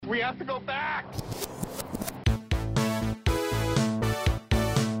We have to go back!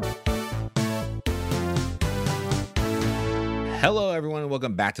 Hello, everyone, and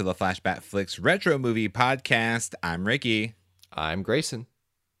welcome back to the Flashback Flicks Retro Movie Podcast. I'm Ricky. I'm Grayson.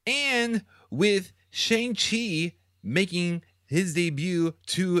 And with Shang-Chi making his debut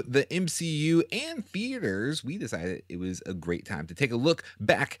to the MCU and theaters, we decided it was a great time to take a look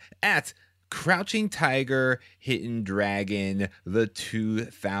back at Crouching Tiger, Hidden Dragon, the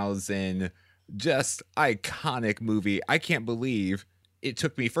 2000 just iconic movie. I can't believe it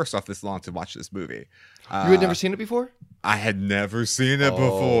took me, first off, this long to watch this movie. You had never seen it before? I had never seen it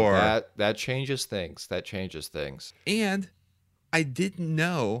before. That changes things. That changes things. And I didn't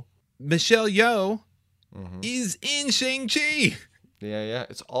know Michelle Yeoh is in Shang-Chi. Yeah.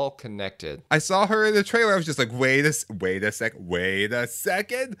 It's all connected. I saw her in the trailer. I was just like, wait a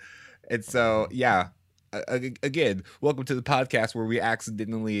second. And so, yeah, again, welcome to the podcast where we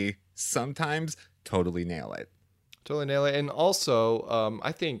accidentally sometimes totally nail it. Totally nail it. And also,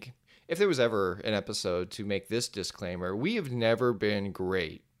 I think if there was ever an episode to make this disclaimer, we have never been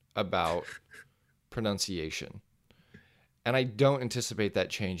great about pronunciation. And I don't anticipate that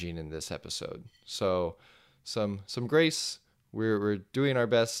changing in this episode. So some grace. We're doing our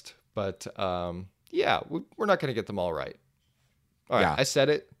best, but yeah, we're not going to get them all right. All right, yeah. I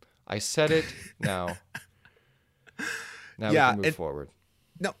said it. Now we can move forward.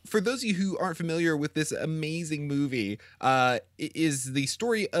 Now, for those of you who aren't familiar with this amazing movie, it is the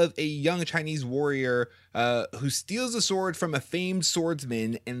story of a young Chinese warrior who steals a sword from a famed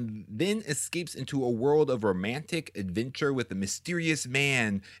swordsman and then escapes into a world of romantic adventure with a mysterious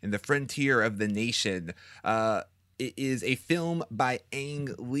man in the frontier of the nation. It is a film by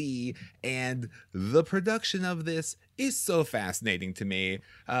Ang Lee, and the production of this is so fascinating to me.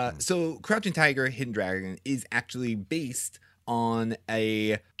 So Crouching Tiger, Hidden Dragon is actually based on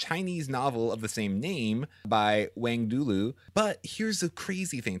a Chinese novel of the same name by Wang Dulu. But here's the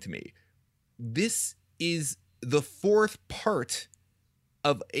crazy thing to me. This is the fourth part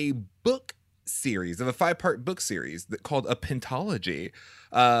of a book series, of a 5-part book series called a pentology.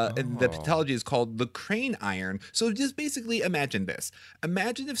 And the pentology is called The Crane Iron. So just basically imagine this.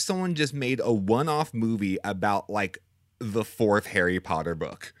 Imagine if someone just made a one-off movie about like the fourth Harry Potter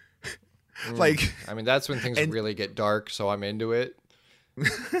book. Like, I mean, that's when things really get dark, so I'm into it.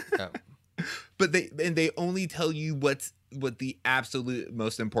 Yeah. But they only tell you what the absolute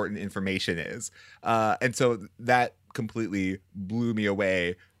most important information is. And so that completely blew me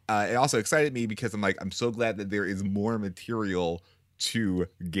away. It also excited me because I'm so glad that there is more material to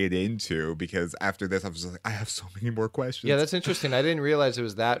get into, because after this I was just like, I have so many more questions. Yeah, that's interesting. I didn't realize it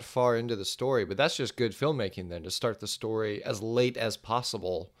was that far into the story, but that's just good filmmaking then, to start the story as late as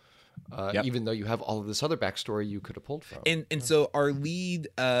possible. Even though you have all of this other backstory you could have pulled from. And so our lead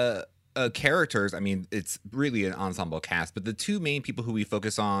characters, I mean, it's really an ensemble cast, but the two main people who we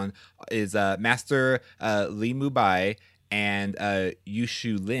focus on is Master Li Mubai and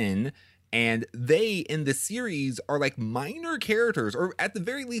Yushu Lin. And they, in the series, are like minor characters, or at the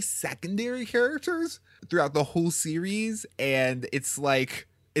very least secondary characters throughout the whole series. And it's like,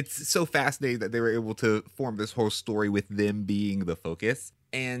 it's so fascinating that they were able to form this whole story with them being the focus.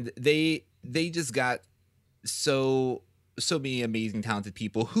 And they just got so many amazing, talented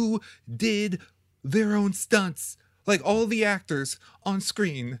people who did their own stunts. Like all the actors on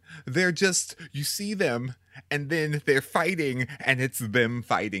screen, they're just, you see them and then they're fighting and it's them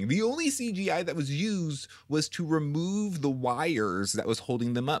fighting. The only CGI that was used was to remove the wires that was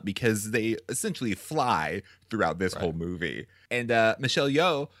holding them up, because they essentially fly throughout this whole movie. And Michelle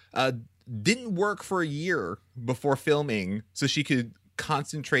Yeoh didn't work for a year before filming so she could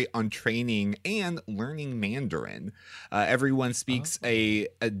concentrate on training and learning Mandarin. Everyone speaks a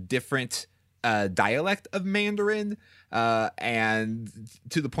different dialect of Mandarin, and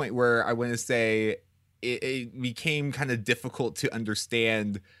to the point where I want to say it became kind of difficult to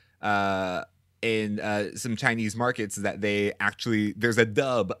understand in some Chinese markets that there's a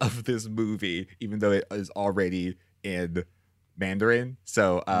dub of this movie, even though it is already in Mandarin.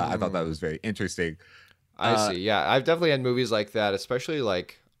 So I thought that was very interesting. I see. Yeah, I've definitely had movies like that, especially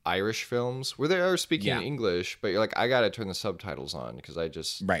like Irish films where they are speaking English, but you're like, I got to turn the subtitles on because I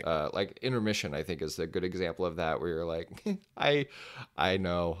just like Intermission, I think, is a good example of that, where you're like, I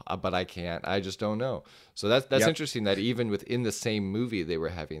know, but I can't. I just don't know. So that's interesting that even within the same movie they were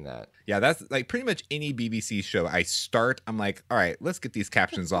having that. Yeah, that's like pretty much any BBC show. I'm like, all right, let's get these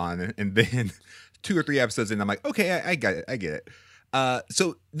captions on, and then 2 or 3 episodes in, I'm like, okay, I get it.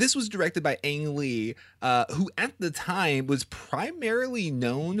 So this was directed by Ang Lee, who at the time was primarily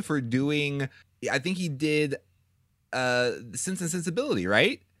known for doing, I think he did Sense and Sensibility,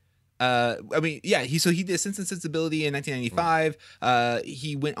 right? I mean, yeah, he did Sense and Sensibility in 1995.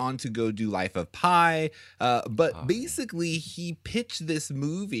 He went on to go do Life of Pi. But Oh, yeah. basically, he pitched this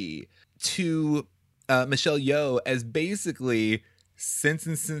movie to Michelle Yeoh as basically Sense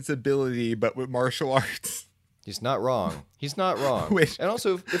and Sensibility, but with martial arts. He's not wrong. He's not wrong. Which, And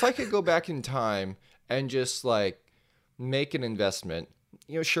also, if I could go back in time and just like make an investment,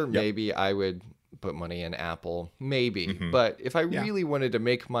 sure, yep. maybe I would put money in Apple, maybe. Mhm. But if I Yeah. really wanted to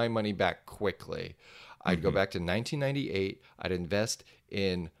make my money back quickly, I'd go Mhm. back to 1998. I'd invest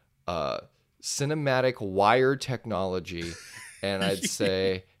in cinematic wire technology, and I'd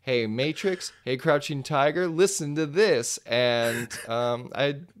say, "Hey, Matrix. Hey, Crouching Tiger. Listen to this." And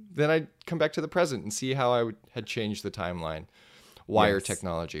I'd come back to the present and see how had changed the timeline. Wire Yes.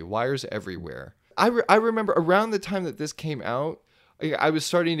 technology, wires everywhere. I remember around the time that this came out, I was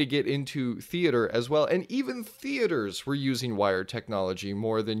starting to get into theater as well. And even theaters were using wire technology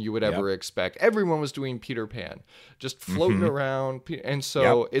more than you would ever expect. Everyone was doing Peter Pan, just floating around. And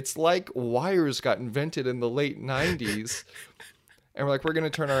so it's like wires got invented in the late 90s. And we're like, we're going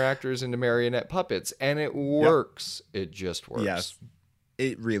to turn our actors into marionette puppets. And it works. It just works. Yes,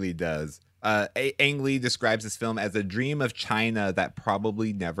 it really does. Ang Lee describes this film as a dream of China that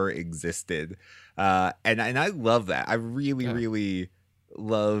probably never existed, and I love that. I really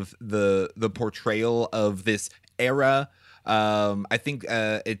love the portrayal of this era. I think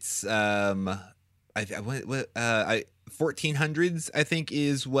it's 1400s. I think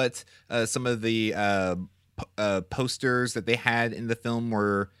is what some of the posters that they had in the film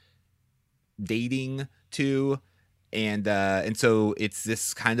were dating to. And so it's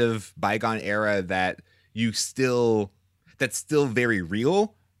this kind of bygone era that's still very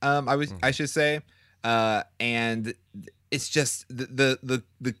real. I should say, and it's just the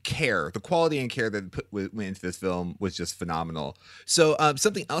care, the quality and care that went into this film was just phenomenal. So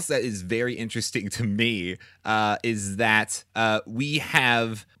something else that is very interesting to me is that we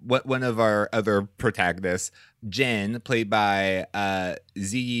have one of our other protagonists, Jen, played by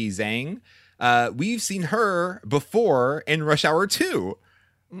Ziyi Zhang. We've seen her before in Rush Hour 2.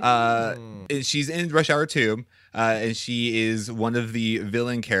 And she's in Rush Hour 2, and she is one of the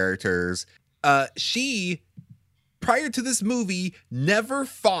villain characters. She, prior to this movie, never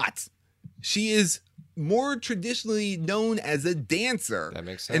fought. She is more traditionally known as a dancer. That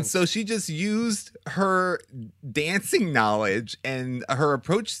makes sense. And so she just used her dancing knowledge and her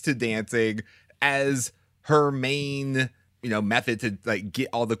approach to dancing as her main method to like get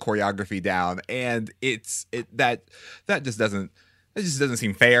all the choreography down. And that just doesn't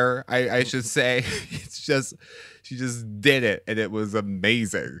seem fair. I should say. It's just, she just did it, and it was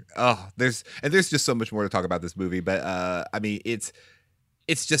amazing. Oh, there's just so much more to talk about this movie, but I mean, it's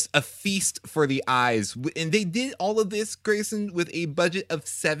just a feast for the eyes. And they did all of this, Grayson, with a budget of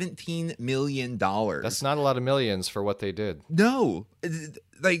 $17 million. That's not a lot of millions for what they did. No,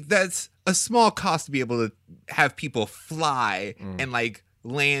 like that's a small cost to be able to have people fly and like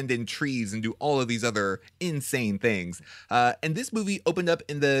land in trees and do all of these other insane things. And this movie opened up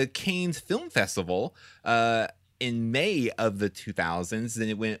in the Cannes Film Festival in May of the 2000s. Then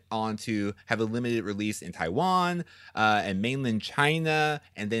it went on to have a limited release in Taiwan and mainland China,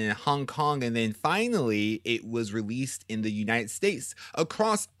 and then in Hong Kong, and then finally it was released in the United States.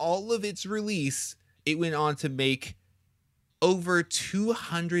 Across all of its release, it went on to make over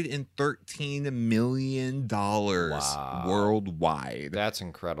 $213 million worldwide. That's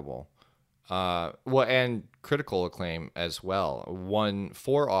incredible. Well, and critical acclaim as well. Won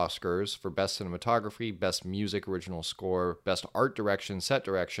 4 Oscars for Best Cinematography, Best Music Original Score, Best Art Direction, Set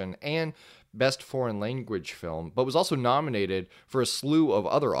Direction, and Best Foreign Language Film, but was also nominated for a slew of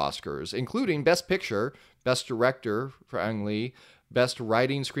other Oscars, including Best Picture, Best Director for Ang Lee, Best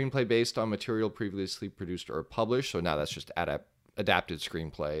Writing Screenplay based on material previously produced or published. So now that's just adapted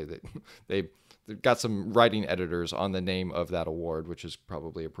screenplay. That they've got some writing editors on the name of that award, which is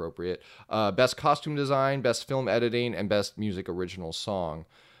probably appropriate. Best Costume Design, Best Film Editing, and Best Music Original Song.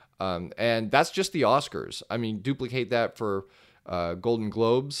 And that's just the Oscars. I mean, duplicate that for Golden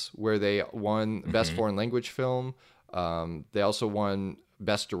Globes, where they won Best Foreign Language Film. They also won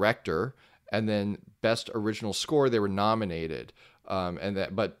Best Director, and then Best Original Score. They were nominated.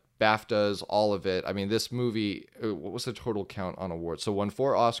 But BAFTAs, all of it. I mean, this movie, what was the total count on awards? So won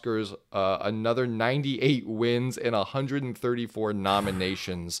 4 Oscars, another 98 wins, and 134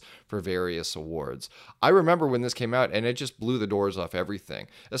 nominations for various awards. I remember when this came out, and it just blew the doors off everything.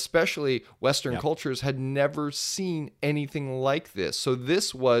 Especially Western cultures had never seen anything like this. So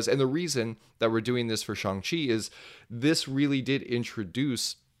this was, and the reason that we're doing this for Shang-Chi is this really did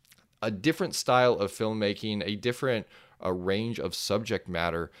introduce a different style of filmmaking, a different a range of subject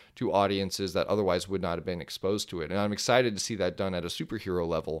matter to audiences that otherwise would not have been exposed to it. And I'm excited to see that done at a superhero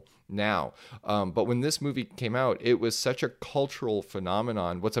level now. But when this movie came out, it was such a cultural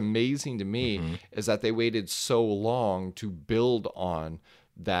phenomenon. What's amazing to me is that they waited so long to build on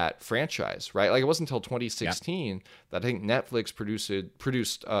that franchise, right? Like, it wasn't until 2016 that I think Netflix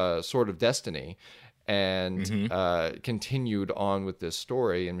produced Sword of Destiny and continued on with this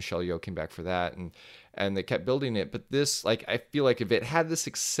story, and Michelle Yeoh came back for that, and they kept building it. But this, like, I feel like if it had the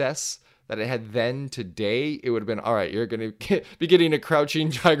success that it had then today, it would have been, all right, you're going to be getting a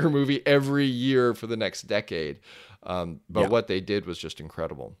Crouching Tiger movie every year for the next decade. But what they did was just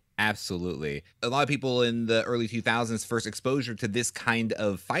incredible. Absolutely. A lot of people in the early 2000s first exposure to this kind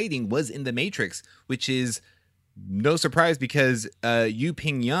of fighting was in The Matrix, which is no surprise because Yu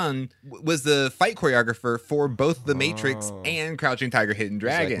Ping Yun was the fight choreographer for both The Matrix and Crouching Tiger, Hidden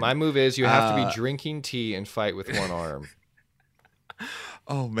Dragon. Like, my move is you have to be drinking tea and fight with one arm.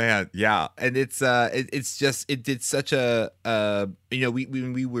 Oh man, yeah, and it's just it did such a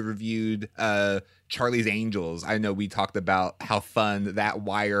when we reviewed Charlie's Angels, I know we talked about how fun that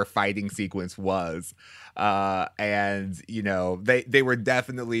wire fighting sequence was, and they were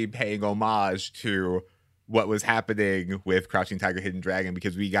definitely paying homage to what was happening with Crouching Tiger, Hidden Dragon,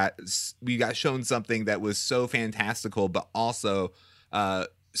 because we got shown something that was so fantastical, but also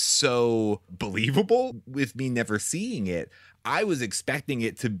so believable. With me never seeing it, I was expecting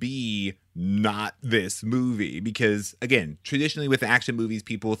it to be not this movie because, again, traditionally with action movies,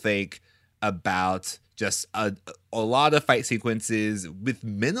 people think about just a lot of fight sequences with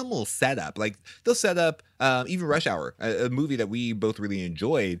minimal setup. Like, they'll set up even Rush Hour, a movie that we both really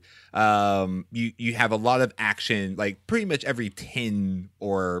enjoyed. You have a lot of action, like pretty much every 10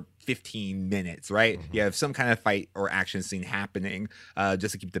 or 15 minutes, right? You have some kind of fight or action scene happening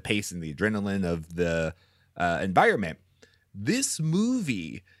just to keep the pace and the adrenaline of the environment. This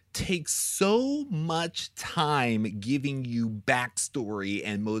movie takes so much time giving you backstory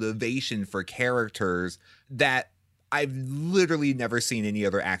and motivation for characters that I've literally never seen any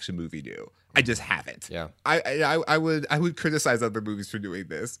other action movie do. I just haven't. Yeah. I would criticize other movies for doing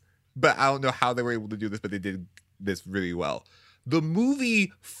this, but I don't know how they were able to do this, but they did this really well. The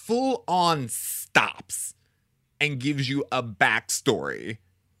movie full on stops and gives you a backstory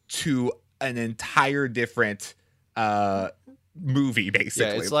to an entire different movie, basically.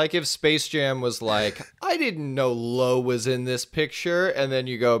 Yeah, it's like if Space Jam was like, I didn't know Lowe was in this picture, and then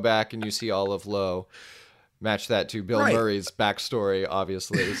you go back and you see all of Lowe. Match that to Bill Murray's backstory,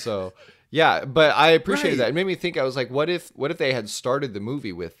 obviously. So yeah, but I appreciated that. It made me think, I was like, what if they had started the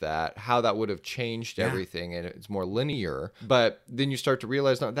movie with that, how that would have changed everything, and it's more linear. But then you start to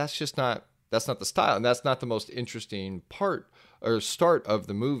realize, no, that's not the style, and that's not the most interesting part or start of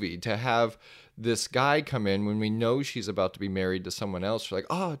the movie, to have this guy come in when we know she's about to be married to someone else. You're like,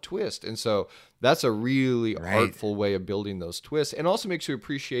 oh, twist. And so that's a really artful way of building those twists, and also makes you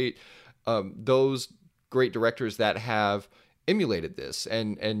appreciate those great directors that have emulated this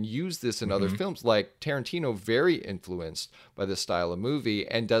and used this in other films. Like Tarantino, very influenced by this style of movie,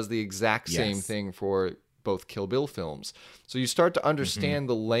 and does the exact same thing for both Kill Bill films. So you start to understand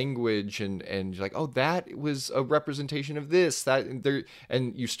the language, and you're like, oh, that was a representation of this, that there,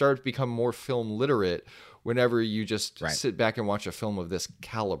 and you start to become more film literate whenever you just sit back and watch a film of this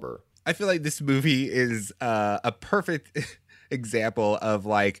caliber. I feel like this movie is a perfect example of,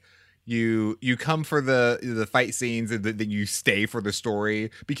 like, you come for the fight scenes and then you stay for the story,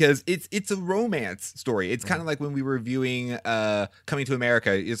 because it's a romance story. It's kind of like when we were viewing Coming to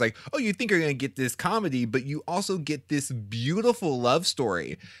America. It's like, oh, you think you're gonna get this comedy, but you also get this beautiful love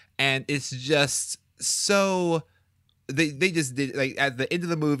story, and it's just so they just did, like, at the end of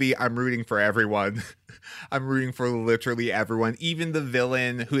the movie, I'm rooting for everyone. I'm rooting for literally everyone, even the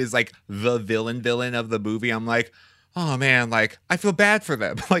villain, who is like the villain of the movie. I'm like, oh man, like, I feel bad for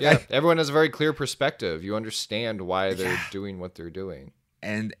them. Like, everyone has a very clear perspective. You understand why they're doing what they're doing.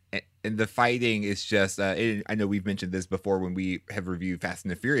 And the fighting is just, I know we've mentioned this before when we have reviewed Fast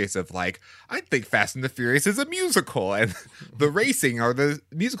and the Furious, of like, I think Fast and the Furious is a musical, and the racing are the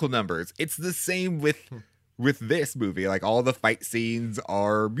musical numbers. It's the same with this movie. Like, all the fight scenes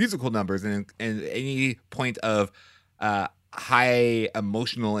are musical numbers, and any point of high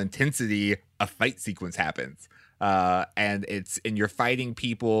emotional intensity, a fight sequence happens. And you're fighting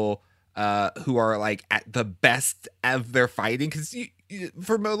people who are, like, at the best of their fighting, because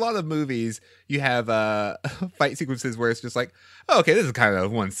for a lot of movies you have fight sequences where it's just like, oh, okay, this is kind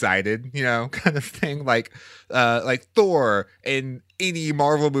of one-sided, kind of thing. Like Thor in any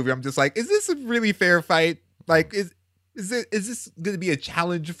Marvel movie, I'm just like, is this a really fair fight? Like, is this going to be a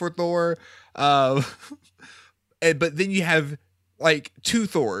challenge for Thor? but then you have like two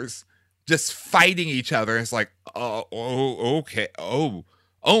Thors just fighting each other. It's like, oh, okay, oh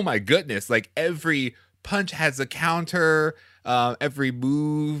my goodness! Like every punch has a counter. Every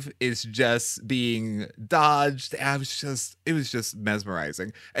move is just being dodged. It was just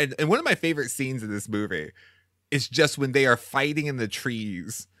mesmerizing. And one of my favorite scenes in this movie is just when they are fighting in the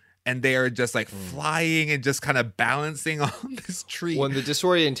trees and they are just like flying and just kind of balancing on this tree. When the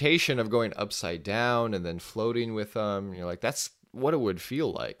disorientation of going upside down and then floating with them, you're like, that's what it would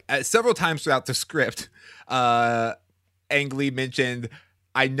feel like. Several times throughout the script, Ang Lee mentioned,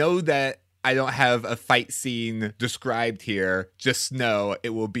 I know that I don't have a fight scene described here. Just know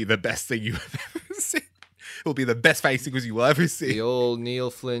it will be the best thing you have ever seen. It will be the best fight sequence you will ever see. The old Neil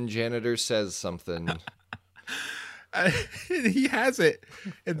Flynn janitor says something. He has it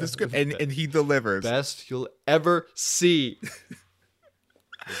in the script, and he delivers. Best you'll ever see.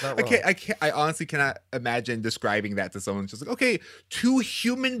 I honestly cannot imagine describing that to someone. Just like, okay, two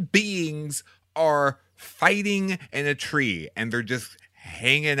human beings are fighting in a tree, and they're just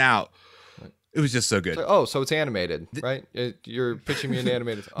hanging out. It was just so good. So it's animated, right? You're pitching me an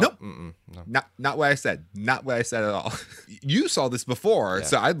animated. Nope. No. Not what I said. Not what I said at all. You saw this before,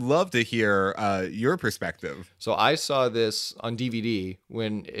 so I'd love to hear your perspective. So I saw this on DVD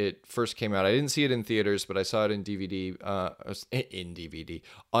when it first came out. I didn't see it in theaters, but I saw it in DVD.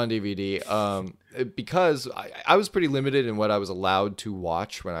 On DVD. Because I was pretty limited in what I was allowed to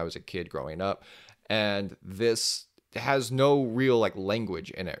watch when I was a kid growing up, and this has no real like language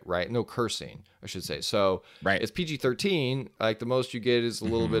in it, right? No cursing, I should say. So right. It's PG-13. Like the most you get is a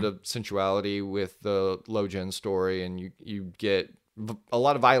little bit of sensuality with the Logen story, and you get a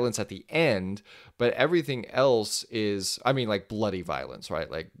lot of violence at the end, but everything else is, I mean, like bloody violence,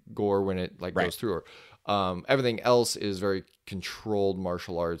 right? Like gore when it like goes through her. Everything else is very controlled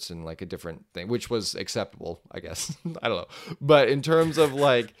martial arts and like a different thing, which was acceptable, I guess. I don't know. But in terms of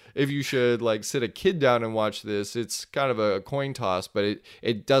like, if you should like sit a kid down and watch this, it's kind of a coin toss, but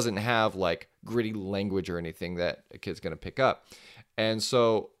it doesn't have like gritty language or anything that a kid's going to pick up. And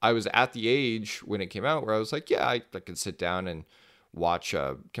so I was at the age when it came out where I was like, yeah, I could sit down and watch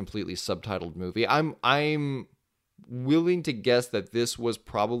a completely subtitled movie. I'm willing to guess that this was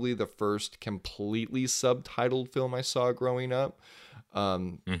probably the first completely subtitled film I saw growing up.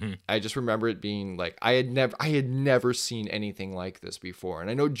 I just remember it being like I had never seen anything like this before, and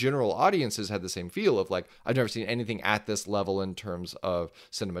I know general audiences had the same feel of like I've never seen anything at this level in terms of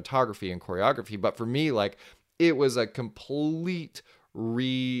cinematography and choreography. But for me, like it was a complete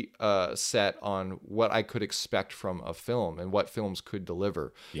reset on what I could expect from a film and what films could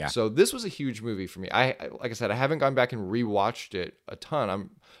deliver. Yeah. So this was a huge movie for me. I like I said, I haven't gone back and rewatched it a ton.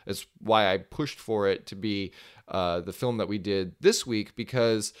 It's why I pushed for it to be the film that we did this week,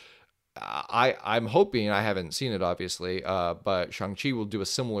 because I'm hoping, I haven't seen it obviously, but Shang-Chi will do a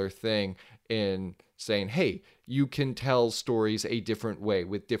similar thing in saying, hey, you can tell stories a different way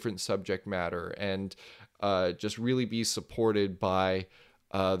with different subject matter, and just really be supported by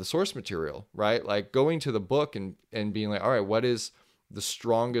the source material, right? Like going to the book and being like, all right, what is the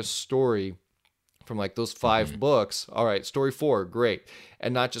strongest story from like those 5 books? All right, story 4, great.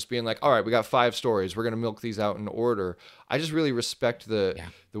 And not just being like, all right, we got 5 stories, we're going to milk these out in order. I just really respect the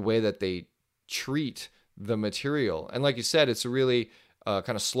way that they treat the material. And like you said, it's a really kind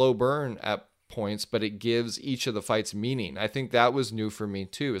of slow burn at points, but it gives each of the fights meaning. I think that was new for me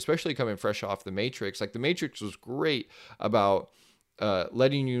too, especially coming fresh off The Matrix. Like The Matrix was great about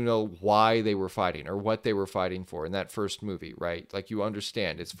letting you know why they were fighting or what they were fighting for in that first movie, right? Like you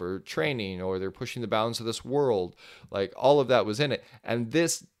understand it's for training, or they're pushing the bounds of this world. Like all of that was in it. And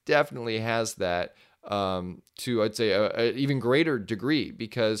this definitely has that to, I'd say, a even greater degree,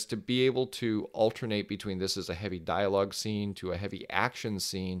 because to be able to alternate between this as a heavy dialogue scene to a heavy action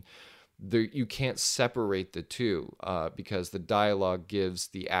scene, you can't separate the two because the dialogue gives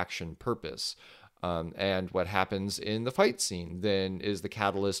the action purpose. And what happens in the fight scene then is the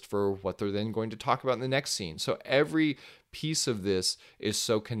catalyst for what they're then going to talk about in the next scene. So every piece of this is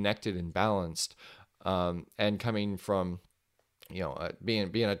so connected and balanced. And coming from,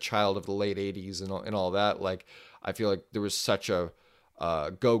 being a child of the late 80s and all that, like I feel like there was such a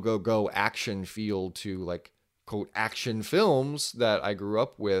go action feel to like quote action films that I grew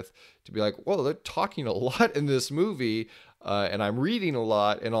up with, to be like, whoa, they're talking a lot in this movie, and I'm reading a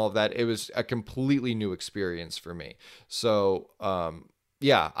lot and all of that. It was a completely new experience for me. So I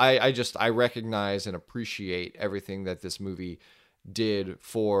recognize and appreciate everything that this movie did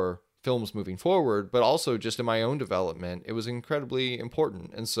for films moving forward, but also just in my own development, it was incredibly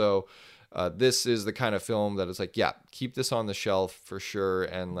important. And so this is the kind of film that is like, yeah, keep this on the shelf for sure,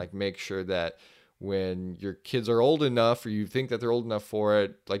 and like make sure that when your kids are old enough or you think that they're old enough for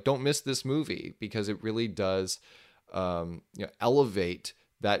it, like don't miss this movie because it really does elevate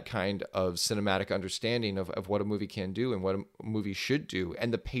that kind of cinematic understanding of what a movie can do and what a movie should do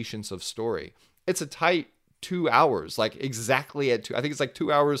and the patience of story. It's a tight 2 hours, like exactly at 2. I think it's like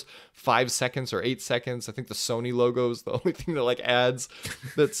 2 hours, 5 seconds or 8 seconds. I think the Sony logo is the only thing that like adds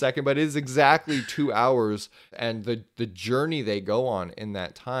that second, but it is exactly 2 hours. And the journey they go on in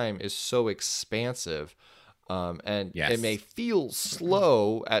that time is so expansive. And Yes. it may feel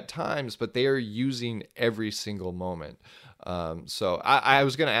slow at times, but they are using every single moment. So I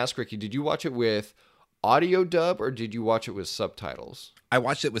was going to ask Ricky, did you watch it with audio dub or did you watch it with subtitles? I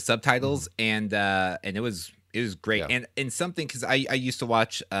watched it with subtitles, and it was great. Yeah. And something, because I used to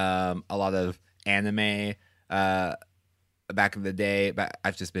watch a lot of anime back in the day, but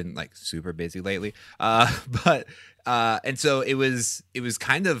I've just been like super busy lately. But and so it was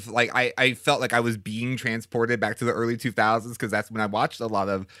kind of like I felt like I was being transported back to the early 2000s, because that's when I watched a lot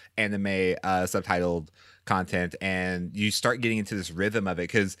of anime subtitled content, and you start getting into this rhythm of it.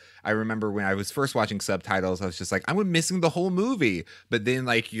 Because I remember when I was first watching subtitles, I was just like, I'm missing the whole movie. But then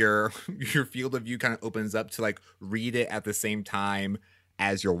like your field of view kind of opens up to like read it at the same time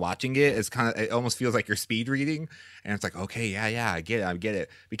as you're watching it. It's kind of, it almost feels like you're speed reading, and it's like, okay, yeah, I get it,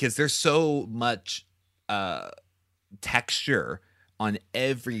 because there's so much texture on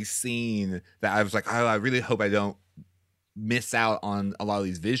every scene that I was like, oh, I really hope I don't miss out on a lot of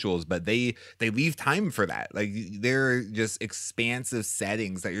these visuals. But they leave time for that. Like, they're just expansive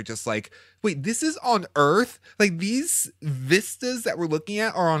settings that you're just like, wait, this is on Earth? Like, these vistas that we're looking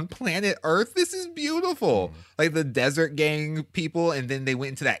at are on planet Earth? This is beautiful. Like the desert gang people, and then they went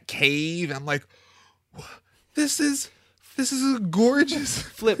into that cave, and I'm like, this is a gorgeous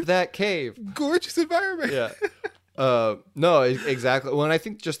Flip that cave. gorgeous environment. Yeah. No, exactly. Well, and I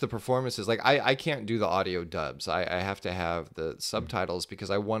think just the performances, like I can't do the audio dubs. I have to have the subtitles because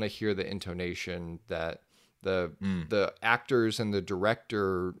I want to hear the intonation that the actors and the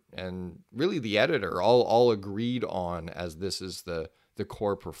director and really the editor all agreed on, as this is the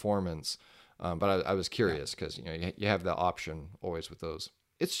core performance. But I was curious because you have the option always with those.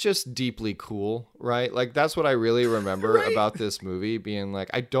 It's just deeply cool, right? Like that's what I really remember Right. about this movie, being like,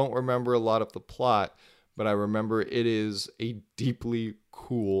 I don't remember a lot of the plot, but I remember it is a deeply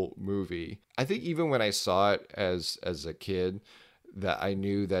cool movie. I think even when I saw it as a kid, that I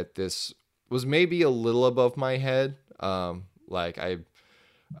knew that this was maybe a little above my head. Like I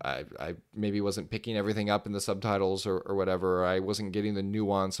maybe wasn't picking everything up in the subtitles or whatever. I wasn't getting the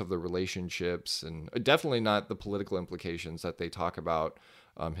nuance of the relationships, and definitely not the political implications that they talk about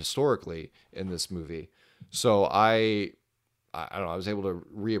historically in this movie. So I don't know, I was able to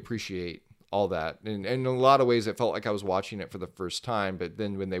reappreciate all that. And in a lot of ways, it felt like I was watching it for the first time. But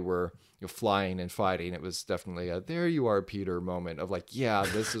then when they were flying and fighting, it was definitely a "there you are, Peter" moment of like, yeah,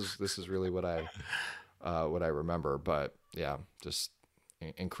 this is really what I remember. But yeah, just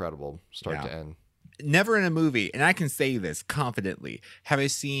incredible start to end. Never in a movie, and I can say this confidently, have I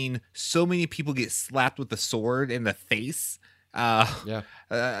seen so many people get slapped with a sword in the face.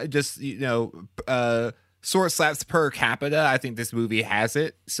 Just sword slaps per capita. I think this movie has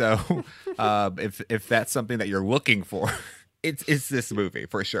it. So if that's something that you're looking for, it's this movie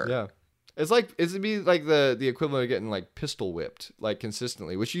for sure. Yeah. It'd be like the equivalent of getting like pistol whipped like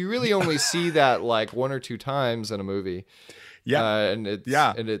consistently, which you really only see that like one or two times in a movie. Yeah. And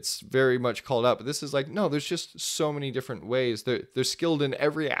it's very much called out. But this is like, no, there's just so many different ways. They're skilled in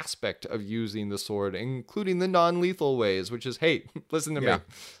every aspect of using the sword, including the non-lethal ways, which is, hey, listen to me.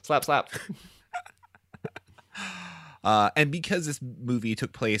 Slap, slap. And because this movie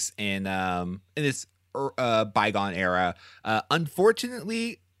took place in this bygone era,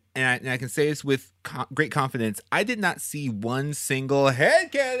 unfortunately, and I can say this with great confidence, I did not see one single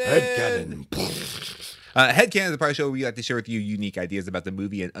headcanon. Headcanon is a part of the show where we like to share with you unique ideas about the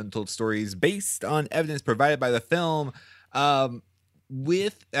movie and untold stories based on evidence provided by the film. First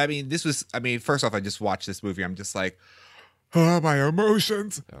off, I just watched this movie. I'm just like, oh, my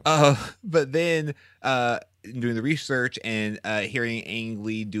emotions. Yeah. But then doing the research and hearing Ang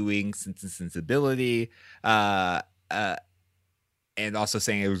Lee doing Sense and Sensibility, and also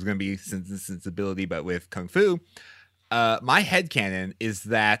saying it was going to be Sense and Sensibility, but with Kung Fu. My headcanon is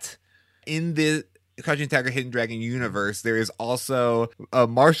that in the Crouching Tiger, Hidden Dragon universe, there is also a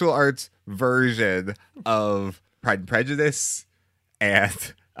martial arts version of Pride and Prejudice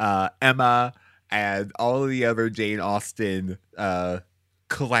and Emma and all of the other Jane Austen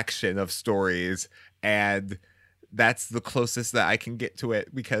collection of stories, and that's the closest that I can get to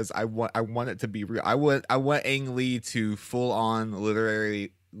it because I want it to be real. I want Ang Lee to full on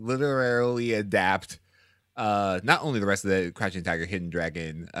literally literally adapt not only the rest of the Crouching Tiger, Hidden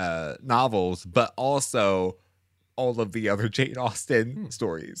Dragon novels, but also all of the other Jane Austen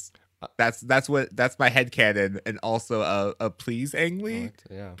stories. That's my headcanon, and also a please, Ang Lee.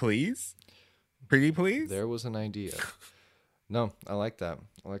 Yeah. Please? Pretty please? There was an idea. No, I like that.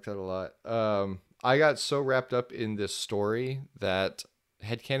 I like that a lot. I got so wrapped up in this story that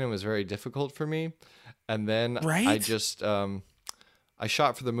headcanon was very difficult for me. And then Right? I just I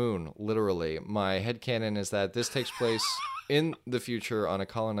shot for the moon, literally. My headcanon is that this takes place in the future on a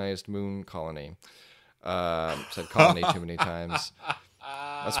colonized moon colony. Said colony too many times.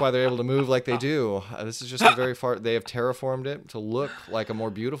 That's why they're able to move like they do. This is just a very far. They have terraformed it to look like a more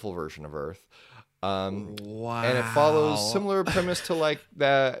beautiful version of Earth. Wow. And it follows similar premise to like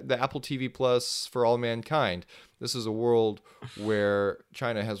the Apple TV Plus for all mankind. This is a world where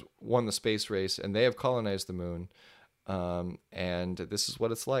China has won the space race and they have colonized the moon. And this is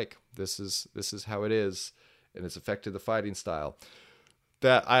what it's like. This is how it is, and it's affected the fighting style.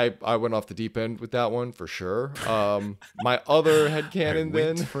 That I went off the deep end with that one for sure. My other headcanon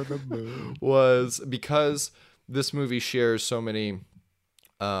then for the moon. was because this movie shares so many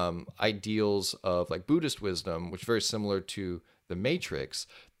ideals of like Buddhist wisdom, which is very similar to The Matrix,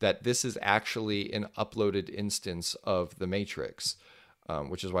 that this is actually an uploaded instance of The Matrix,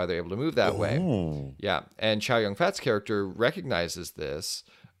 which is why they're able to move that way. Yeah, and Chow Yun-fat's character recognizes this,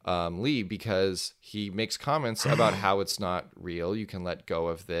 Lee, because he makes comments about how it's not real. You can let go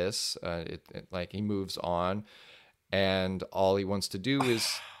of this. Like he moves on, and all he wants to do is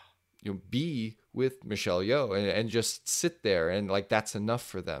be with Michelle Yeoh and just sit there, and like that's enough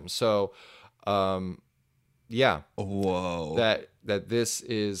for them. So yeah, whoa, that this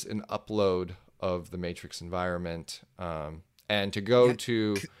is an upload of the Matrix environment, and to go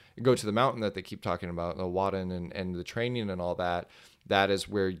to the mountain that they keep talking about, the Wadden and the training and all that. That is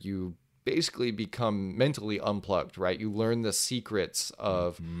where you basically become mentally unplugged, right? You learn the secrets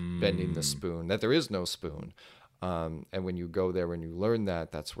of bending the spoon, that there is no spoon. And when you go there, when you learn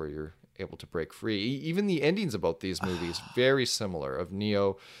that, that's where you're able to break free. Even the endings of both these movies, very similar, of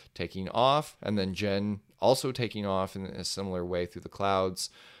Neo taking off and then Jen also taking off in a similar way through the clouds.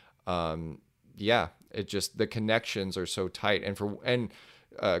 Yeah, it just, the connections are so tight. And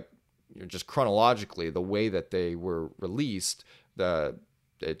just chronologically, the way that they were released,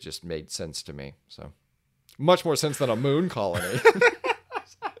 it just made sense to me. So much more sense than a moon colony.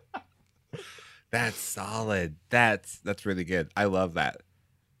 That's solid. That's really good. I love that.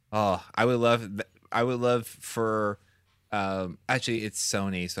 Oh, I would love for actually it's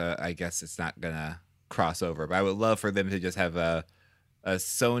Sony, so I guess it's not gonna cross over, but I would love for them to just have a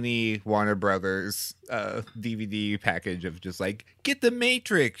Sony Warner Brothers DVD package of just like, get the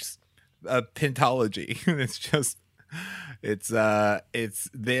Matrix pentology. It's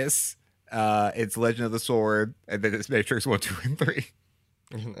this, it's Legend of the Sword, and then it's Matrix 1, 2, and 3.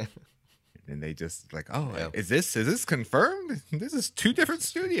 And they just like, oh, yeah. Is this confirmed? This is 2 different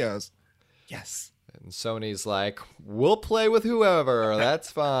studios. Yes. And Sony's like, we'll play with whoever.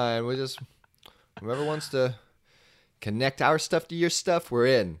 That's fine. Whoever wants to connect our stuff to your stuff, we're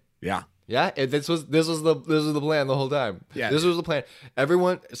in. Yeah. Yeah, this was the plan the whole time. Yeah, this was the plan.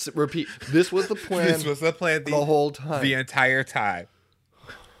 Everyone, repeat. This was the plan. This was the plan the whole time. The entire time.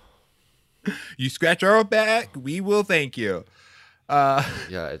 You scratch our back, we will thank you.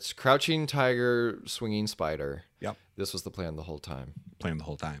 Yeah, it's Crouching Tiger, Swinging Spider. Yep. This was the plan the whole time. Plan the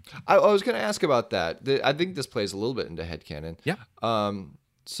whole time. I was going to ask about that. I think this plays a little bit into headcanon. Yeah.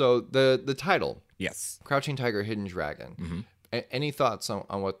 So the title. Yes. Crouching Tiger, Hidden Dragon. Mm-hmm. Any thoughts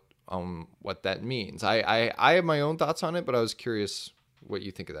on what that means? I have my own thoughts on it, but I was curious what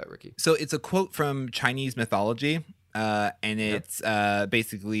you think of that, Ricky. So it's a quote from Chinese mythology, and it's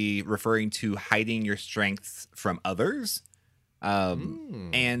basically referring to hiding your strengths from others.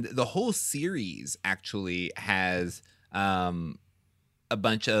 And the whole series actually has a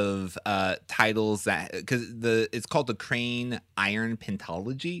bunch of titles that, because it's called the Crane Iron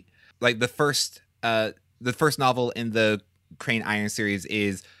Pentology. Like the first novel in the Crane Iron series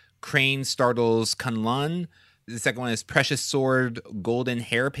is Crane Startles Kunlun. The second one is Precious Sword Golden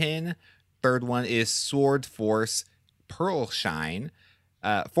Hairpin. Third one is Sword Force Pearl Shine.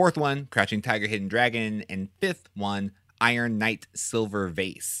 Fourth one, Crouching Tiger, Hidden Dragon. And fifth one, Iron Knight Silver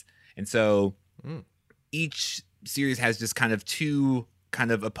Vase. And so each series has just kind of 2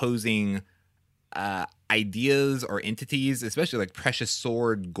 kind of opposing ideas or entities, especially like Precious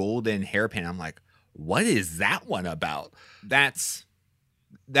Sword Golden Hairpin. I'm like, what is that one about? That's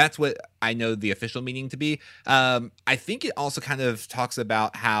what I know the official meaning to be. I think it also kind of talks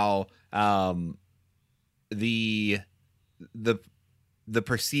about how the the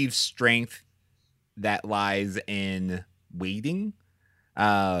perceived strength that lies in waiting.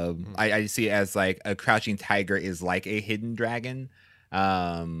 I see it as like a crouching tiger is like a hidden dragon,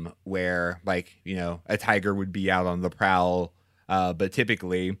 where like, you know, a tiger would be out on the prowl, but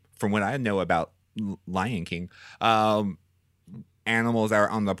typically, from what I know about Lion King, animals that are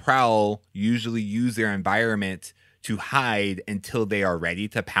on the prowl usually use their environment to hide until they are ready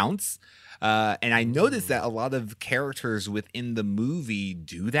to pounce. And I noticed that a lot of characters within the movie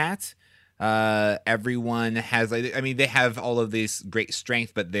do that. Everyone has, like, I mean, they have all of this great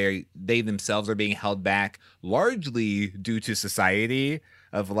strength, but they themselves are being held back largely due to society.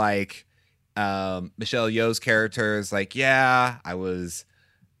 Of like, Michelle Yeoh's character is like, yeah, I was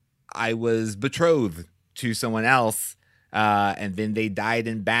betrothed to someone else, and then they died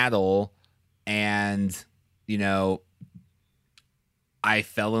in battle, and you know, I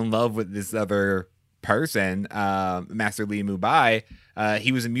fell in love with this other person, Master Li Mubai.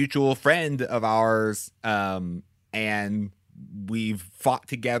 He was a mutual friend of ours, and we've fought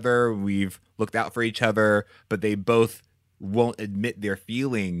together. We've looked out for each other, but they both won't admit their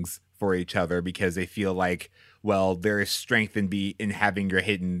feelings for each other because they feel like, well, there is strength in having your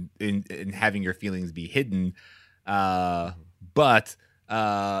having your feelings be hidden. But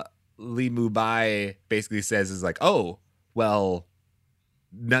Li Mubai basically says is like, oh, well,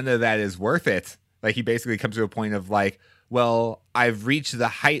 none of that is worth it. Like, he basically comes to a point of like, well, I've reached the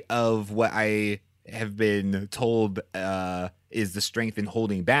height of what I have been told is the strength in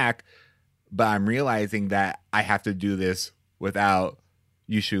holding back, but I'm realizing that I have to do this without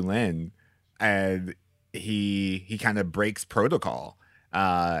Yushu Lin. And he kind of breaks protocol.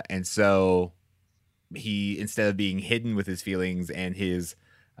 And so he, instead of being hidden with his feelings and his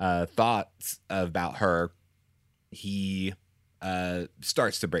thoughts about her, he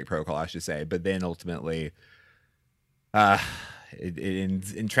starts to break protocol, I should say. But then ultimately, it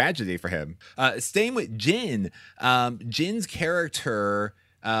ends in tragedy for him. Staying with Jin, Jin's character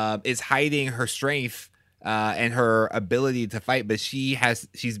is hiding her strength and her ability to fight, but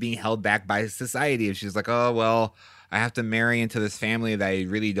she's being held back by society. She's like, oh, well, I have to marry into this family that I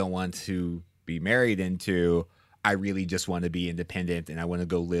really don't want to be married into. I really just want to be independent, and I want to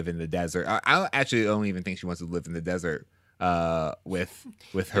go live in the desert. I actually don't even think she wants to live in the desert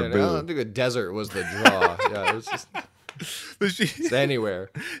with her boo. I don't think the desert was the draw. Yeah, it was just it's anywhere.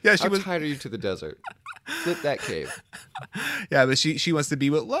 Yeah, How tied are you to the desert? Flip that cave. Yeah, but she wants to be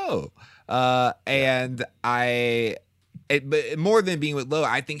with Lo, and but more than being with Lo,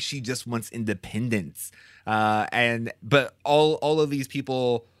 I think she just wants independence. But all of these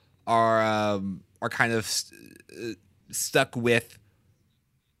people are kind of stuck with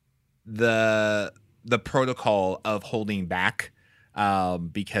the protocol of holding back,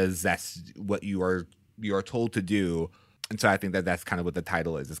 because that's what you are told to do. And so I think that's kind of what the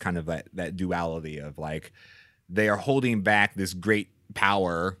title is. It's kind of that duality of like, they are holding back this great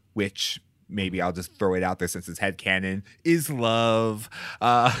power, which maybe I'll just throw it out there since it's headcanon, is love.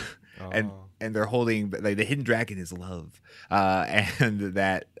 And they're holding, like, the hidden dragon is love. And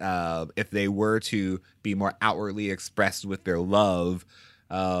that if they were to be more outwardly expressed with their love,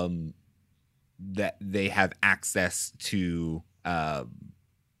 that they have access to, I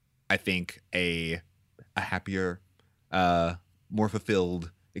think, a happier, more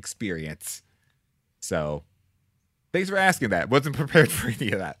fulfilled experience. So thanks for asking that. Wasn't prepared for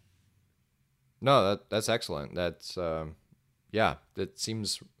any of that. No, that's excellent. That's yeah, that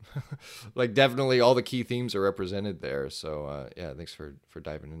seems like definitely all the key themes are represented there. So yeah, thanks for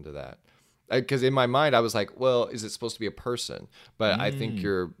diving into that. Because in my mind, I was like, well, is it supposed to be a person? But I think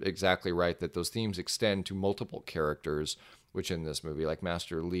you're exactly right that those themes extend to multiple characters, which in this movie, like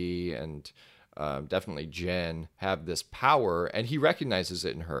Master Li and definitely Jen, have this power, and he recognizes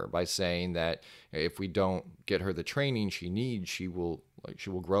it in her by saying that if we don't get her the training she needs, she will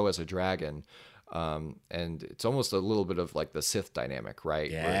grow as a dragon. And it's almost a little bit of like the Sith dynamic, right?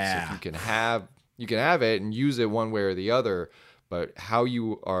 Yeah. Where it's if you can have it and use it one way or the other, but how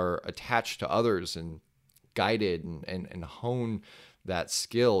you are attached to others and guided and hone that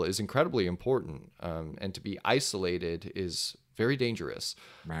skill is incredibly important. And to be isolated is very dangerous.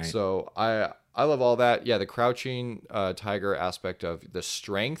 Right. So I love all that. Yeah, the crouching tiger aspect of the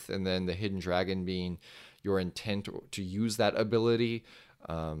strength, and then the hidden dragon being your intent to use that ability.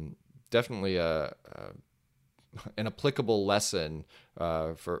 Definitely an applicable lesson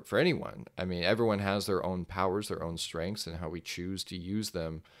for anyone. I mean, everyone has their own powers, their own strengths, and how we choose to use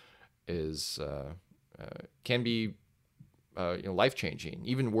them is can be life changing,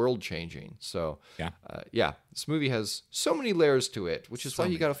 even world changing. So Yeah. yeah, this movie has so many layers to it, which is So why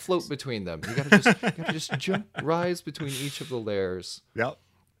you many got to float between them. You got to just rise between each of the layers. Yep.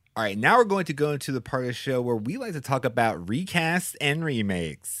 All right, now we're going to go into the part of the show where we like to talk about recasts and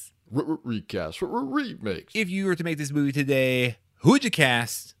remakes. Recast, remakes. If you were to make this movie today, who would you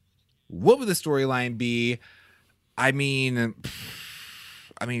cast? What would the storyline be? I mean,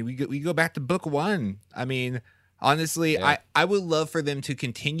 we go back to book one. I mean, honestly, Yeah. I would love for them to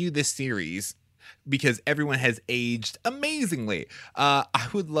continue this series because everyone has aged amazingly. I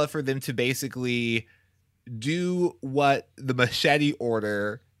would love for them to basically do what the Machete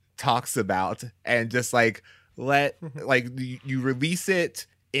Order talks about and just like let like you release it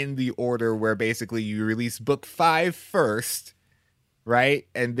in the order where basically you release book 5 first, right?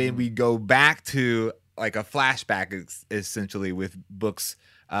 And then we go back to like a flashback essentially with books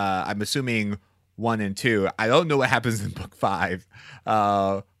I'm assuming 1 and 2. I don't know what happens in book 5.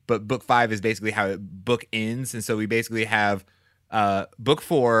 But book 5 is basically how it book ends, and so we basically have book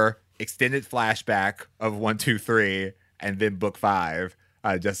 4 extended flashback of 1, 2, 3, and then book 5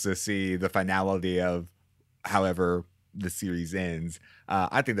 just to see the finality of however the series ends.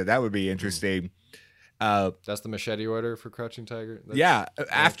 I think that would be interesting. That's the Machete Order for Crouching Tiger. Yeah,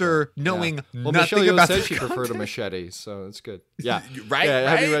 after knowing Well, nothing Michelle Yeoh about said the she preferred a content. machete, so it's good. Yeah, Right, Yeah,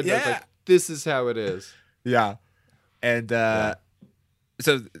 have you right? read that? It's Yeah. like, this is how it is. Yeah, and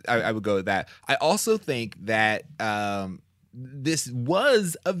so I would go with that. I also think that this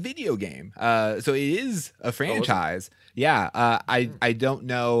was a video game, so it is a franchise. Yeah, I don't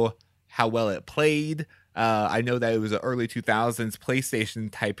know how well it played. I know that it was an early 2000s PlayStation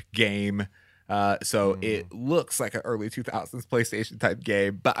type game. So it looks like an early 2000s PlayStation type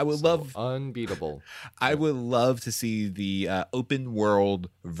game, but I would love Unbeatable. I would love to see the open world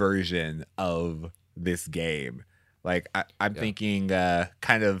version of this game. Like I'm thinking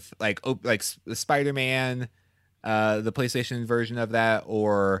kind of like Spider-Man, the PlayStation version of that,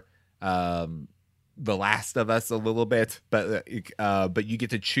 or The Last of Us a little bit, but you get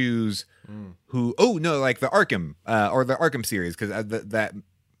to choose who. Oh no, like the Arkham or the Arkham series, because that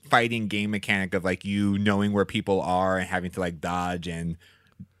fighting game mechanic of like you knowing where people are and having to like dodge and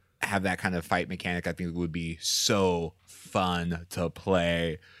have that kind of fight mechanic, I think would be so fun to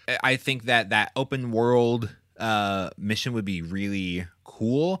play. I think that open world mission would be really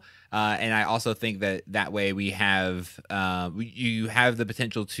cool, and I also think that way we have you have the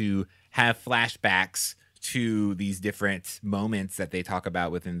potential to have flashbacks to these different moments that they talk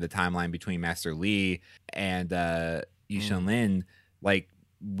about within the timeline between Master Li and Yishan Lin. Like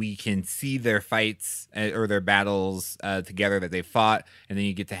we can see their fights or their battles together that they fought, and then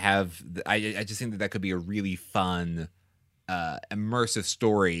you get to have. I just think that could be a really fun, immersive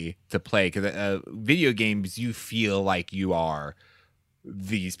story to play, because video games you feel like you are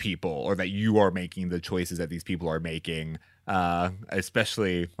these people or that you are making the choices that these people are making.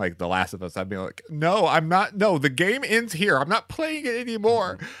 Especially like The Last of Us, I'd be like, no, I'm not. No, the game ends here. I'm not playing it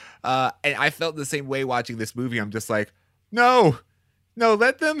anymore. And I felt the same way watching this movie. I'm just like, no,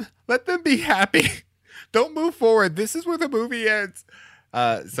 let them be happy. Don't move forward. This is where the movie ends.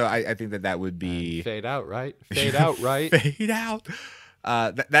 So I think that would be And fade out, right? Fade out, right? Fade out.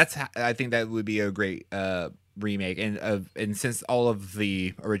 I think that would be a great remake, and since all of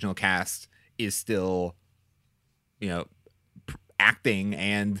the original cast is still, acting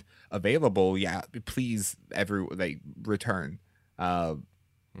and available, please return. That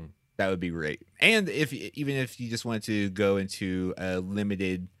would be great. And even if you just wanted to go into a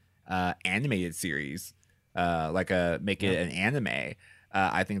limited animated series, make it an anime,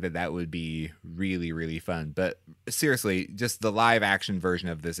 I think that would be really, really fun. But seriously, just the live action version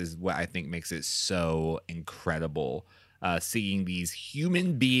of this is what I think makes it so incredible. Seeing these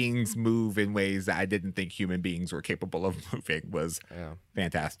human beings move in ways that I didn't think human beings were capable of moving was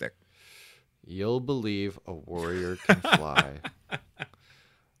fantastic. You'll believe a warrior can fly.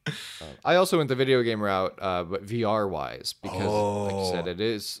 I also went the video game route, but VR wise, because like you said, it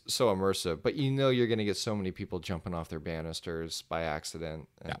is so immersive. But you're going to get so many people jumping off their banisters by accident,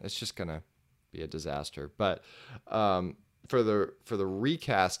 and it's just going to be a disaster. But for the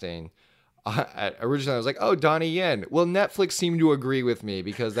recasting, originally I was like, oh, Donnie Yen. Well, Netflix seemed to agree with me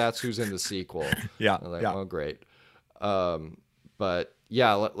because that's who's in the sequel. I was like, well, great. But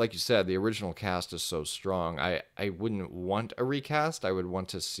yeah, like you said, the original cast is so strong. I wouldn't want a recast. I would want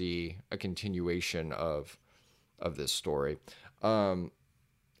to see a continuation of this story.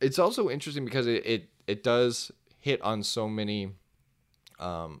 It's also interesting because it does hit on so many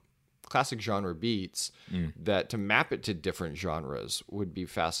classic genre beats, that to map it to different genres would be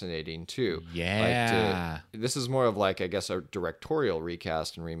fascinating too. Yeah. This is more of like, I guess, a directorial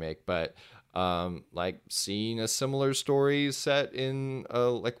recast and remake, but like seeing a similar story set in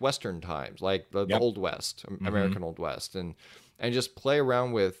like Western times, like the Old West, American Old West, and just play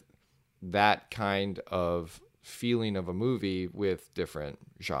around with that kind of feeling of a movie with different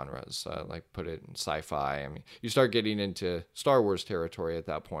genres, like put it in sci-fi. I mean, you start getting into Star Wars territory at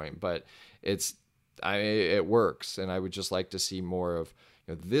that point, but it works. And I would just like to see more of,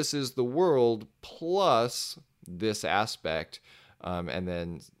 this is the world plus this aspect. And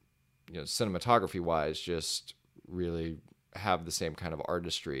then, cinematography wise, just really have the same kind of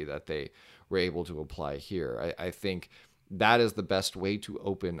artistry that they were able to apply here. I think that is the best way to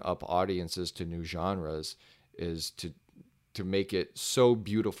open up audiences to new genres, is to make it so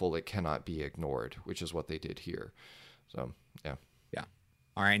beautiful it cannot be ignored, which is what they did here. So, yeah. Yeah.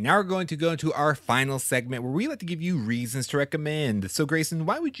 All right, now we're going to go into our final segment where we like to give you reasons to recommend. So, Grayson,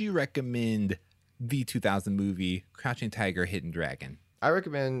 why would you recommend the 2000 movie Crouching Tiger, Hidden Dragon? I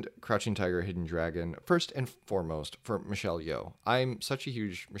recommend Crouching Tiger, Hidden Dragon first and foremost for Michelle Yeoh. I'm such a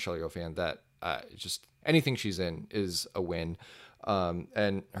huge Michelle Yeoh fan that just anything she's in is a win.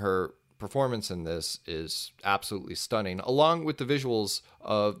 And her performance in this is absolutely stunning, along with the visuals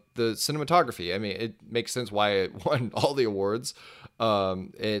of the cinematography. I mean, it makes sense why it won all the awards.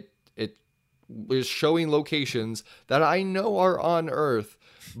 It is showing locations that I know are on Earth,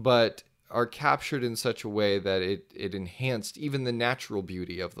 but are captured in such a way that it enhanced even the natural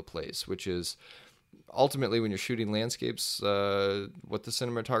beauty of the place, which is ultimately, when you're shooting landscapes, what the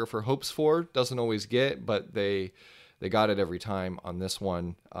cinematographer hopes for doesn't always get, but they got it every time on this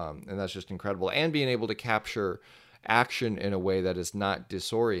one. And that's just incredible. And being able to capture action in a way that is not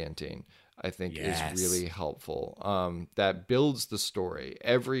disorienting, I think is really helpful. That builds the story.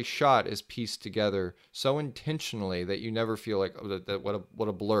 Every shot is pieced together so intentionally that you never feel like, oh, what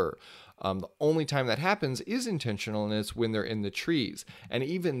a blur. The only time that happens is intentional, and it's when they're in the trees. And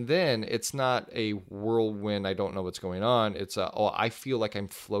even then, it's not a whirlwind, I don't know what's going on. It's I feel like I'm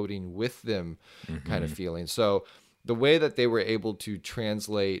floating with them kind of feeling. So the way that they were able to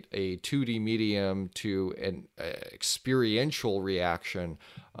translate a 2D medium to an experiential reaction,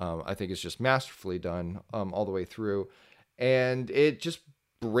 I think is just masterfully done all the way through. And it just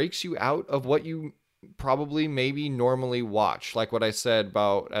breaks you out of what you probably maybe normally watch. Like what I said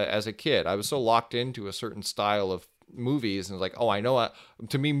about as a kid, I was so locked into a certain style of movies, and it's like, oh, I know,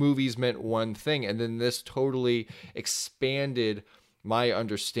 to me movies meant one thing, and then this totally expanded my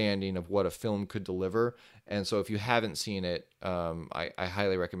understanding of what a film could deliver. And so if you haven't seen it, I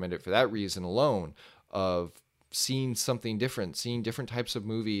highly recommend it for that reason alone, of seeing something different, seeing different types of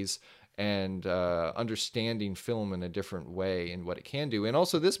movies, and understanding film in a different way and what it can do. And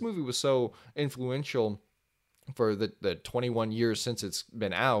also, this movie was so influential for the 21 years since it's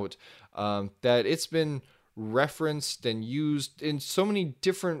been out, that it's been referenced and used in so many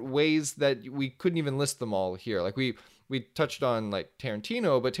different ways that we couldn't even list them all here. Like we touched on like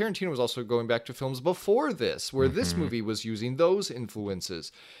Tarantino, but Tarantino was also going back to films before this, where this movie was using those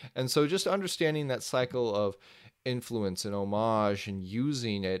influences. And so just understanding that cycle of influence and homage and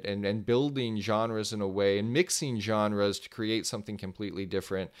using it and building genres in a way and mixing genres to create something completely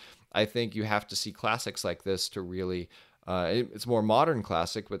different. I think you have to see classics like this to really, it's more modern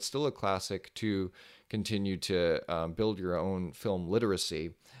classic, but still a classic, to continue to build your own film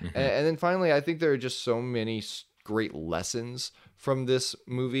literacy. And then finally, I think there are just so many great lessons from this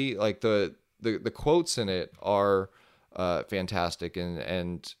movie. Like the quotes in it are fantastic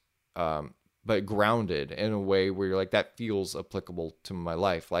and but grounded in a way where you're like, that feels applicable to my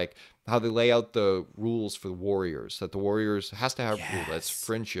life. Like how they lay out the rules for the warriors, that the warriors has to have rules. That's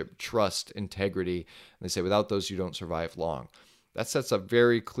friendship, trust, integrity. And they say, without those, you don't survive long. That sets up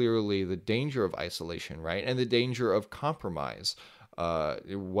very clearly the danger of isolation, right? And the danger of compromise,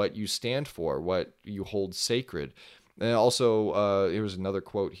 what you stand for, what you hold sacred. And also, here's another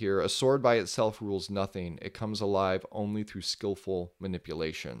quote here: "A sword by itself rules nothing. It comes alive only through skillful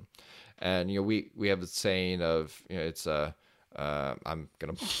manipulation." And, we have the saying of, it's I'm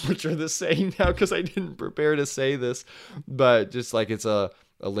going to butcher this saying now because I didn't prepare to say this, but just like it's a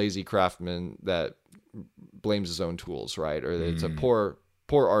lazy craftsman that blames his own tools, right? Or it's a poor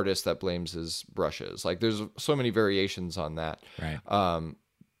artist that blames his brushes. Like there's so many variations on that. Right.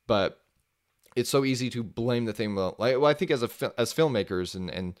 But it's so easy to blame the thing. Well, I think as filmmakers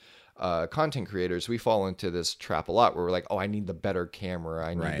and content creators, we fall into this trap a lot where we're like, oh, I need the better camera.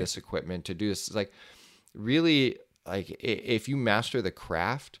 I need this equipment to do this. It's like, really, like if you master the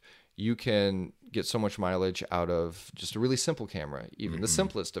craft, you can get so much mileage out of just a really simple camera, even the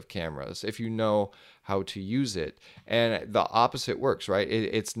simplest of cameras, if you know how to use it. And the opposite works, right?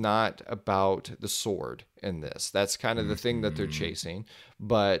 It's not about the sword in this. That's kind of the thing that they're chasing,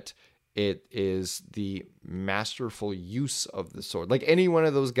 but it is the masterful use of the sword. Like any one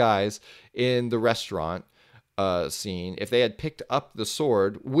of those guys in the restaurant scene, if they had picked up the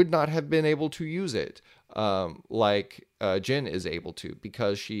sword, would not have been able to use it like Jin is able to,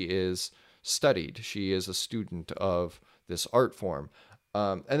 because she is studied. She is a student of this art form.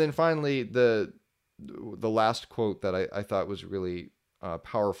 And then finally, the last quote that I thought was really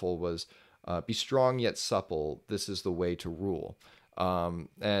powerful was, "Be strong yet supple. This is the way to rule."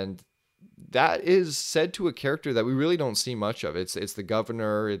 And that is said to a character that we really don't see much of. It's the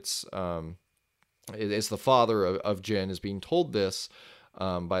governor. It's the father of Jin is being told this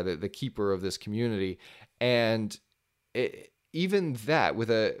by the keeper of this community, and even that with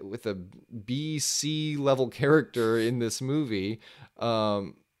a B-C level character in this movie,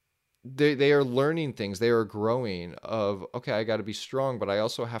 they are learning things. They are growing. Of okay, I got to be strong, but I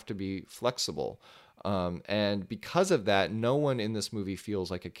also have to be flexible. And because of that, no one in this movie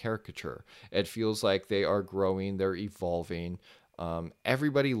feels like a caricature. It feels like they are growing, they're evolving.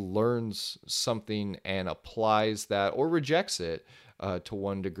 Everybody learns something and applies that or rejects it to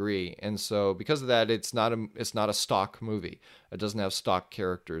one degree. And so because of that, it's not a stock movie. It doesn't have stock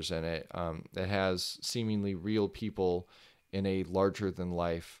characters in it. It has seemingly real people in a larger than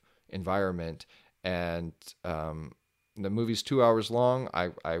life environment. And the movie's 2 hours long.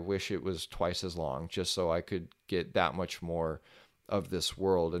 I wish it was twice as long, just so I could get that much more of this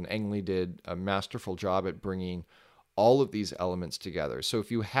world. And Ang Lee did a masterful job at bringing all of these elements together. So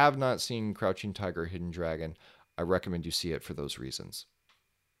if you have not seen Crouching Tiger, Hidden Dragon, I recommend you see it for those reasons.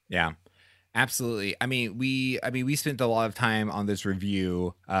 Yeah, absolutely. I mean, we spent a lot of time on this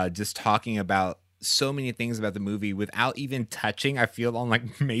review just talking about so many things about the movie without even touching, I feel, on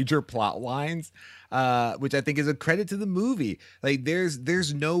like major plot lines, which I think is a credit to the movie. Like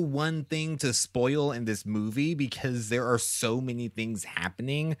there's no one thing to spoil in this movie because there are so many things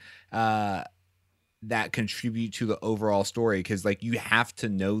happening that contribute to the overall story, because like you have to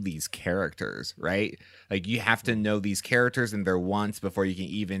know these characters, right? Like you have to know these characters and their wants before you can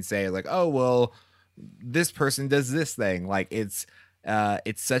even say like, oh well, this person does this thing. Like it's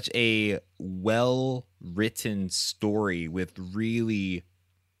such a well written story with really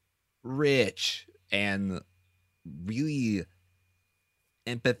rich and really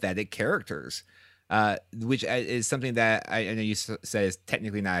empathetic characters. Which is something that I know you said is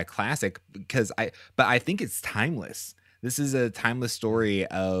technically not a classic, but I think it's timeless. This is a timeless story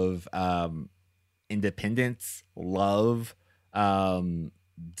of independence, love,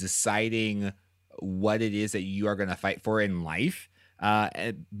 deciding what it is that you are going to fight for in life,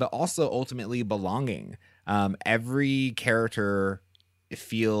 but also ultimately belonging. Every character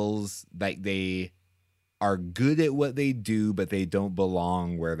feels like they are good at what they do, but they don't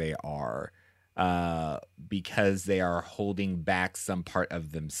belong where they are. Because they are holding back some part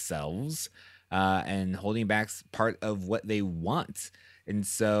of themselves and holding back part of what they want. And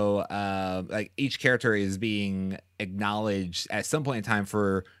so like each character is being acknowledged at some point in time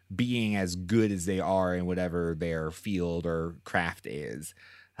for being as good as they are in whatever their field or craft is.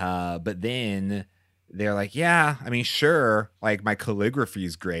 But then they're like, yeah, I mean, sure, like my calligraphy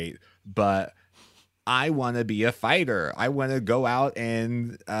is great, but I want to be a fighter. I want to go out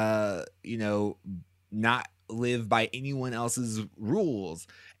and, not live by anyone else's rules.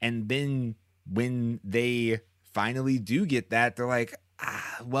 And then when they finally do get that, they're like,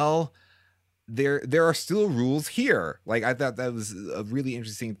 well, there are still rules here. Like, I thought that was a really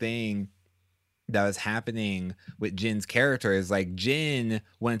interesting thing that was happening with Jin's character, is like Jin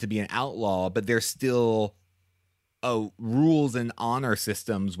wanted to be an outlaw, but there's still rules and honor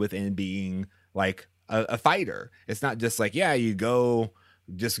systems within being like a fighter. It's not just like, yeah, you go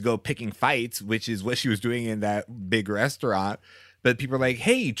picking fights, which is what she was doing in that big restaurant. But people are like,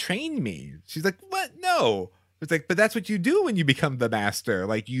 hey, train me. She's like, what? No. It's like, but that's what you do when you become the master.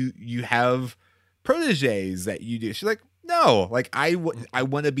 Like you have proteges that you do. She's like, no, like I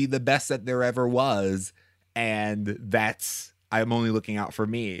want to be the best that there ever was. And I'm only looking out for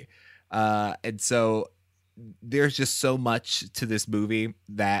me. And so there's just so much to this movie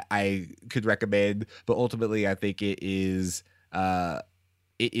that I could recommend, but ultimately I think it is a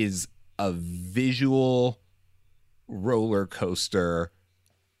visual roller coaster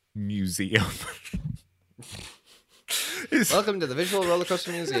museum. Welcome to the Visual Roller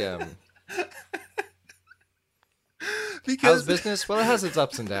Coaster Museum. Because how's business? Well, it has its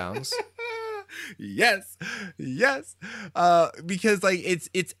ups and downs. Yes. Because like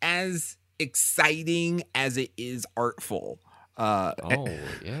it's as exciting as it is artful. Oh,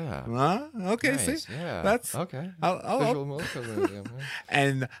 yeah. Okay, Nice. see, Yeah. that's Okay. I'll Visual emotion.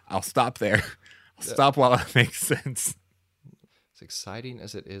 and I'll stop there. I'll Yeah. stop while it makes sense. It's exciting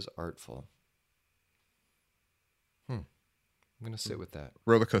as it is artful. I'm going to sit with that.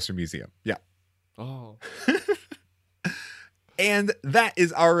 Roller Coaster Museum. Yeah. Oh. And that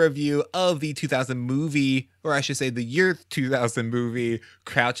is our review of the 2000 movie, or I should say the year 2000 movie,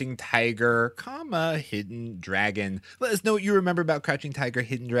 Crouching Tiger, Hidden Dragon. Let us know what you remember about Crouching Tiger,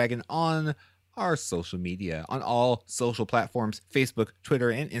 Hidden Dragon on our social media, on all social platforms, Facebook, Twitter,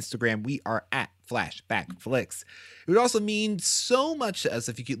 and Instagram. We are at Flashback Flicks. It would also mean so much to us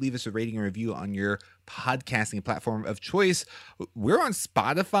if you could leave us a rating and review on your podcasting platform of choice. We're on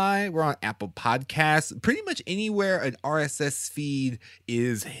Spotify, we're on Apple Podcasts, pretty much anywhere an RSS feed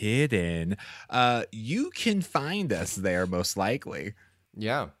is hidden. You can find us there most likely.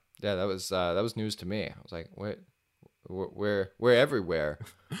 Yeah. Yeah, that was news to me. I was like, what? We're everywhere.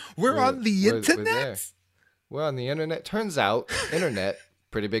 We're on the internet. We're there. We're on the internet. Turns out, internet,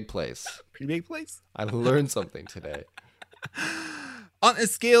 pretty big place. Pretty big place. I learned something today. On a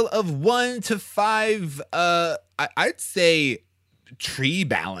scale of 1 to 5, I'd say tree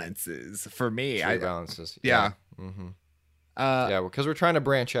balances for me. Tree balances. Yeah. Mm-hmm. Yeah, because we're trying to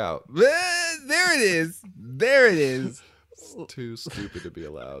branch out. There it is. There it is. It's too stupid to be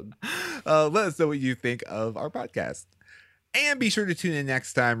allowed. Let us know what you think of our podcast. And be sure to tune in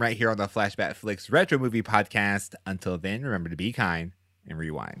next time right here on the Flashback Flicks Retro Movie Podcast. Until then, remember to be kind and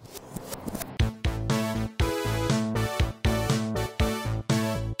rewind.